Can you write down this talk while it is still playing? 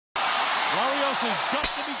Larios has got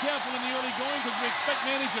to be careful in the early going because we expect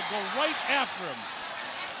Manny to go right after him.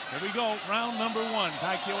 Here we go, round number one.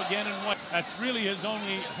 Pacquiao again in white. That's really his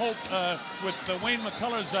only hope with Wayne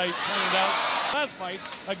McCullers, I pointed out last fight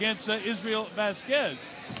against Israel Vasquez.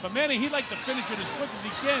 But Manny, he'd like to finish it as quick as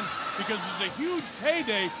he can because there's a huge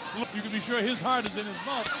payday. You can be sure his heart is in his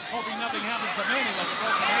mouth, hoping nothing happens to Manny like a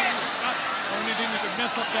broken hand or anything that could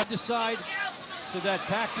mess up that side so that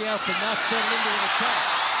Pacquiao cannot settle into an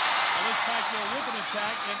attack. This Pacquiao with an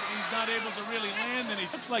attack, and he's not able to really land, and he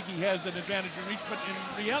looks like he has an advantage in reach, but in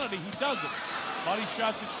reality, he doesn't. Body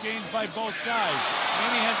shots exchanged by both guys.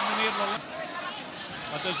 Manny hasn't been able to,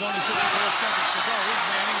 but there's only 54 seconds to go. Here's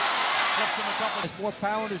Manny. Flips him a couple. Has more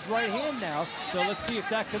power in his right hand now, so let's see if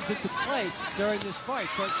that comes into play during this fight.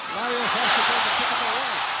 But Larios has to go the typical way.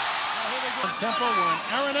 Now here they go. Tempo, we're in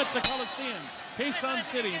Araneta Coliseum, Quezon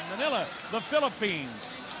City, Manila, the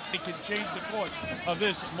Philippines. He can change the course of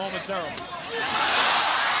this momentarily. And you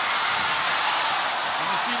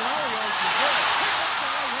see Larios is there. Pick up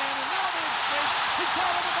the right hand, and now there's Jake. He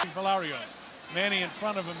caught him for Larios. Manny in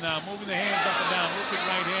front of him now, moving the hands up and down, looping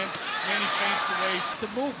right hand. Manny feints the waist.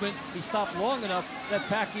 The movement, he stopped long enough that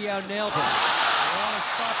Pacquiao nailed him. They want to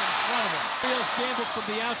stop in front of him. Larios gambled from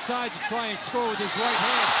the outside to try and score with his right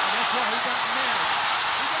hand, and that's why he got nailed.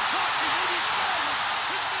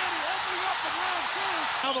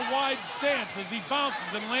 Now the wide stance as he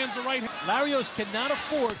bounces and lands the right hand. Larios cannot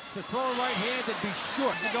afford to throw a right hand and be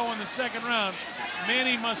short. To go in the second round,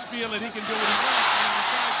 Manny must feel that he can do what he wants and he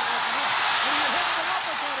decides to open up. And he hits an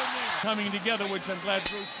uppercut in there. Coming together, which I'm glad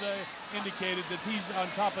Bruce indicated that he's on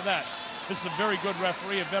top of that. This is a very good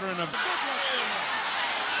referee, a veteran of...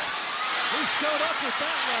 He showed up with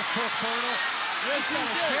that left hook, Colonel. Yes, he's got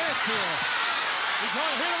a chance here. He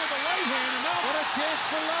hit him with the right hand, and now... What a chance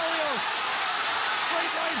for Larios.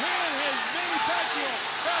 Straight right hand has Manny Pacquiao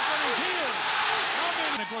back on his heels.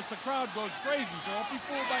 And of course the crowd goes crazy, so don't be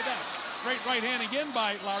fooled by that. Straight right hand again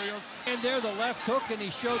by Larios. And there the left hook, and he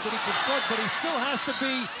showed that he can slug, but he still has to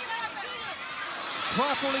be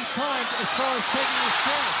properly timed as far as taking his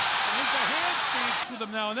chance. And there's a hand speed to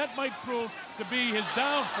them now, and that might prove to be his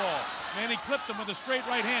downfall. Manny clipped him with a straight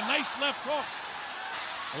right hand. Nice left hook.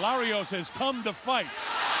 Larios has come to fight.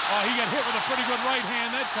 Oh, he got hit with a pretty good right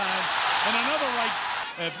hand that time. And another right.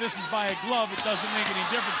 If this is by a glove, it doesn't make any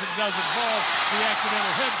difference. It does involve the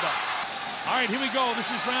accidental headbutt. All right, here we go. This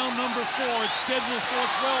is round number 4. It's scheduled for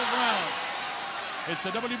 12 rounds. It's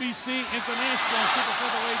the WBC International Super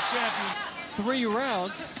Featherweight Champions. 3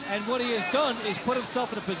 rounds, and what he has done is put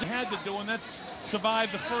himself in a position. He had to do, and that's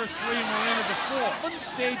survived the first 3 and we're into the 4th. One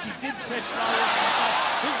stage he did catch Larios, and I thought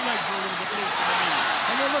his legs were a little bit loose to the knee.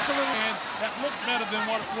 And they look a little... And that looked better than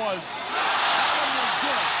what it was.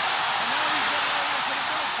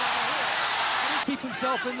 Keep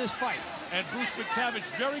himself in this fight. And Bruce McTavish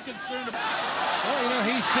very concerned about... Well, you know,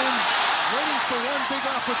 he's been waiting for one big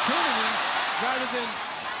opportunity rather than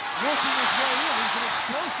working his way in. He's an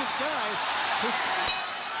explosive guy.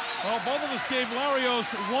 Well, both of us gave Larios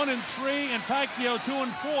 1 and 3 and Pacquiao 2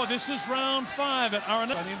 and 4. This is round 5 at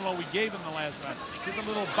Araneta. Even though we gave him the last round, took a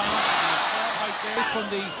little bounce right there from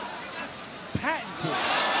the patented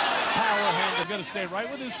power hand. They've got to stay right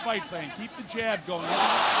with his fight plan. Keep the jab going.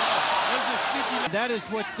 That is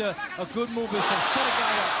what a good move is, to set a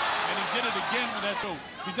guy up. And he did it again with that too.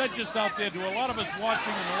 He's not just out there. To a lot of us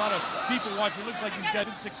watching and a lot of people watching, it looks like he's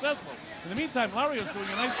gotten successful. In the meantime, Larios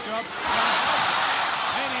doing a nice job.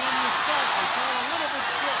 Manny on the start. They fall a little bit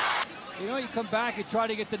short. You know, you come back and try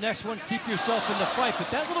to get the next one, keep yourself in the fight.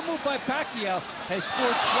 But that little move by Pacquiao has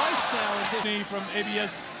scored twice now. In this. From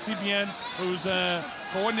ABS-CBN, who's a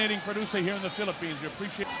coordinating producer here in the Philippines. We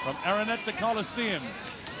appreciate it. From Araneta Coliseum.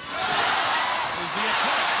 Is the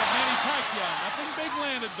attack of Manny Pacquiao. Nothing big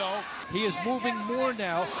landed, though. He is moving more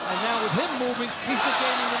now, and now with him moving, he's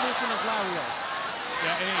negaining the movement of Larios.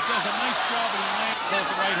 Yeah, and he does a nice job, and he lands both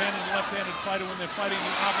the right-handed and left-handed fighter when they're fighting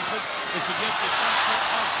the opposite. Is to get the front foot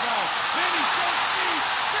outside. Manny shows speed,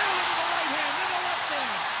 barely with the right hand, then the left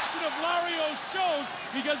hand. Of Larios shows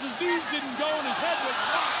because his knees didn't go and his head was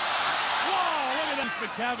rocked. Wow, look at that.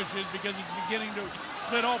 McTavish is because it's beginning to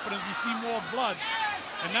split open as we see more blood.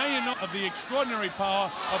 And now you know of the extraordinary power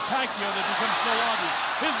of Pacquiao that becomes so obvious.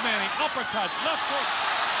 His Manny, uppercuts, left hook.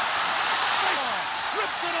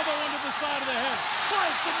 Rips another one to the side of the head.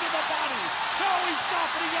 Press into the body. Now he's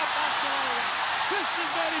softening up after all. This is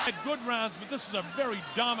Manny. Good rounds, but this is a very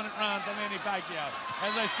dominant round for Manny Pacquiao.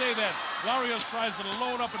 As I say that, Larios tries to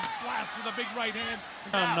load up and blast with a big right hand.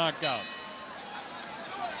 Knocked out.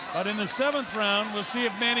 But in the 7th round, we'll see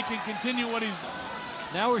if Manny can continue what he's done.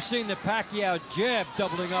 Now we're seeing the Pacquiao jab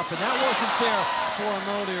doubling up, and that wasn't there for him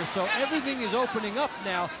earlier. So everything is opening up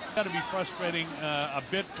now. Got to be frustrating a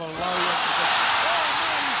bit for Larios because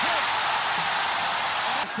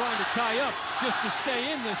trying to tie up just to stay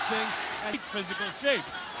in this thing. And physical shape.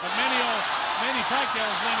 But Manny Pacquiao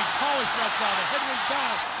is landing power shots out. The head was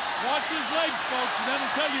down. Watch his legs, folks, and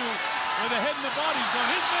that'll tell you where the head and the body's going.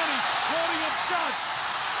 Here's Manny loading up shots.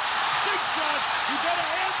 Big shots. He better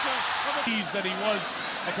answer for the ease that he was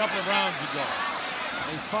a couple of rounds ago.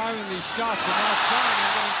 He's firing these shots from outside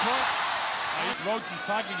and getting caught. Roach is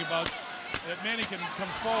talking about that Manny can come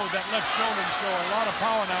forward that left shoulder and show a lot of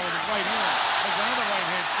power now with his right hand. There's another right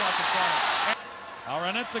hand shot to fire.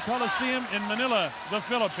 Araneta Coliseum in Manila, the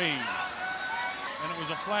Philippines. And it was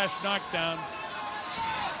a flash knockdown.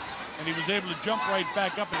 And he was able to jump right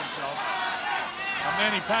back up himself.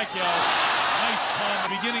 Manny Pacquiao, nice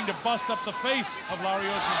palm, beginning to bust up the face of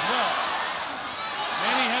Larios as well.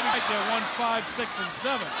 Manny having right there 1, 5, 6, and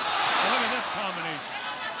 7. And look at that combination.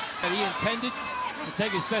 And he intended to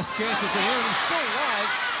take his best chances here, and he's still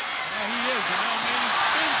alive. Yeah, he is, and now Manny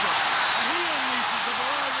spins it. And he unleashes the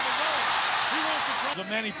barrage of the goal. He wants to cross.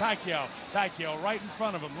 Manny Pacquiao. Pacquiao right in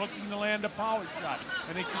front of him, looking to land a power shot.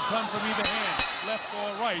 And it can come from either hand, left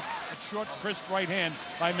or right. A short, crisp right hand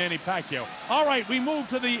by Manny Pacquiao. All right, we move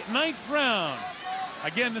to the 9th round.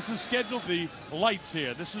 Again, this is scheduled for the lights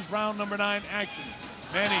here. This is round number 9 action.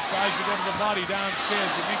 Manny tries to go to the body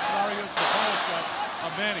downstairs. He makes Larios the power shot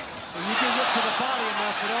of Manny. When you get to the body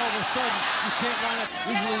enough, and all of a sudden you can't line up.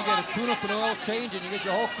 Usually you get a tune-up and oil change, and you get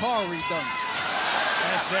your whole car redone.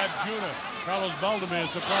 That's Ab Judah. Carlos Baldomir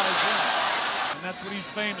surprised him. And that's what he's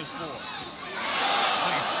famous for.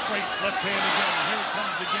 Nice straight left hand again. And here it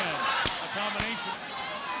comes again. A combination.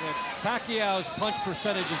 Yeah, Pacquiao's punch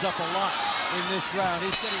percentage is up a lot in this round.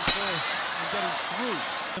 He's getting through and getting through.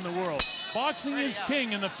 In the world. Boxing is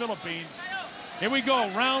king in the Philippines. Here we go,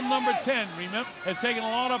 round number 10, remember, has taken a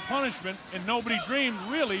lot of punishment, and nobody dreamed,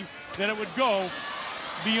 really, that it would go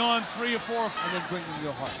beyond 3 or 4. And then bring them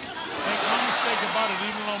your heart. Make no mistake about it,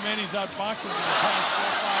 even though Manny's outboxing for the past 4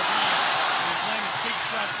 or 5 rounds, and he's landing big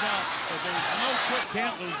shots now, but there's no quick,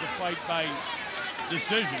 can't lose a fight by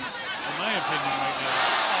decision, in my opinion, right now.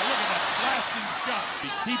 Oh, look at that blasting shot. He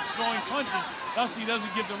keeps throwing punches, thus he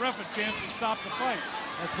doesn't give the ref a chance to stop the fight.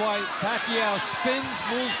 That's why Pacquiao spins,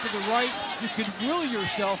 moves to the right. You can will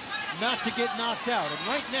yourself not to get knocked out. And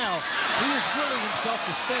right now, he is willing himself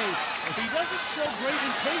to stay. He doesn't show great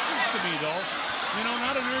impatience to me, though. You know,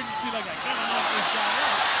 not an urgency like, I gotta knock this guy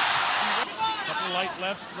out. A couple light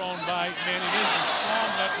lefts thrown by Manny. There's a strong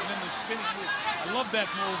left and then the spinning move. I love that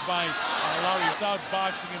move by Larios without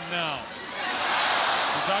boxing him now.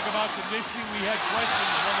 We talk about conditioning. We had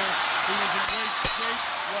questions whether he was in great shape.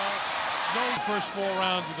 Well, no first 4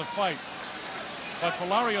 rounds of the fight. But for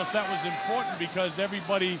Larios, that was important because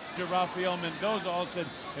everybody, Rafael Mendoza, all said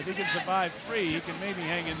if he can survive 3, he can maybe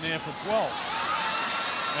hang in there for 12.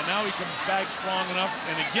 And now he comes back strong enough,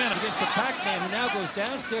 and again against the Pacman, who now goes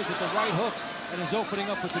downstairs with the right hooks and is opening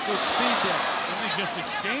up with the good speed there. And they just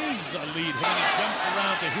exchanged a lead, and he jumps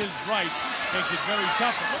around to his right, makes it very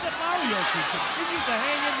tough. But look at Larios, he continues to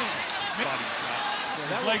hang in there. Body shot.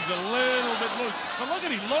 His legs a little bit loose. But look at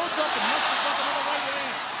him, loads up and muscles up another right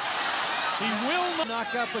hand. He will not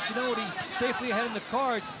knock out, but you know what? He's safely ahead in the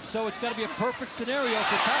cards, so it's got to be a perfect scenario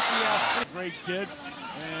for Pacquiao. Great kid,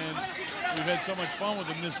 and we've had so much fun with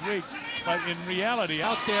him this week. But in reality,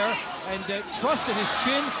 out there and trusted his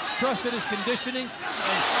chin, trusted his conditioning,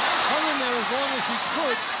 and hung in there as long as he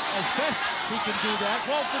could, as best he can do that.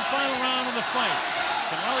 12th and final round of the fight.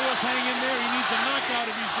 Can Larios hang in there? He needs a knockout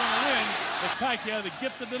if he's going to win. It's Pacquiao, the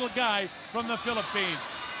gifted little guy from the Philippines.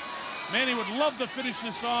 Manny would love to finish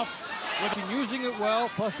this off. Using it well,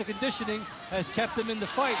 plus the conditioning has kept him in the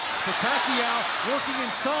fight. But Pacquiao working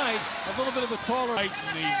inside, a little bit of a taller fight,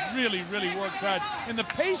 and he really, really worked hard. And the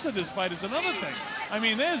pace of this fight is another thing. I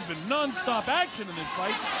mean, there's been non-stop action in this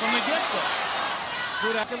fight from the get-go.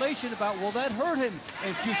 Good calculation about, will that hurt him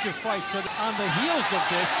in future fights? So on the heels of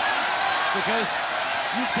this, because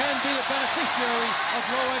you can be a beneficiary of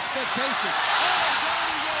low expectations. Oh,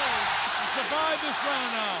 down he goes to survive this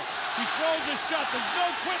round now. He throws a shot. There's no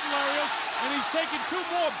quitting, Larios, and he's taking 2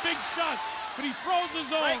 more big shots, but he throws his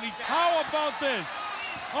own. How about this?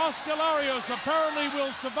 Oscar Larios apparently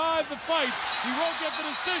will survive the fight. He won't get the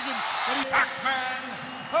decision, but he... Pacman,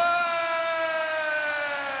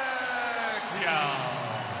 Pacquiao.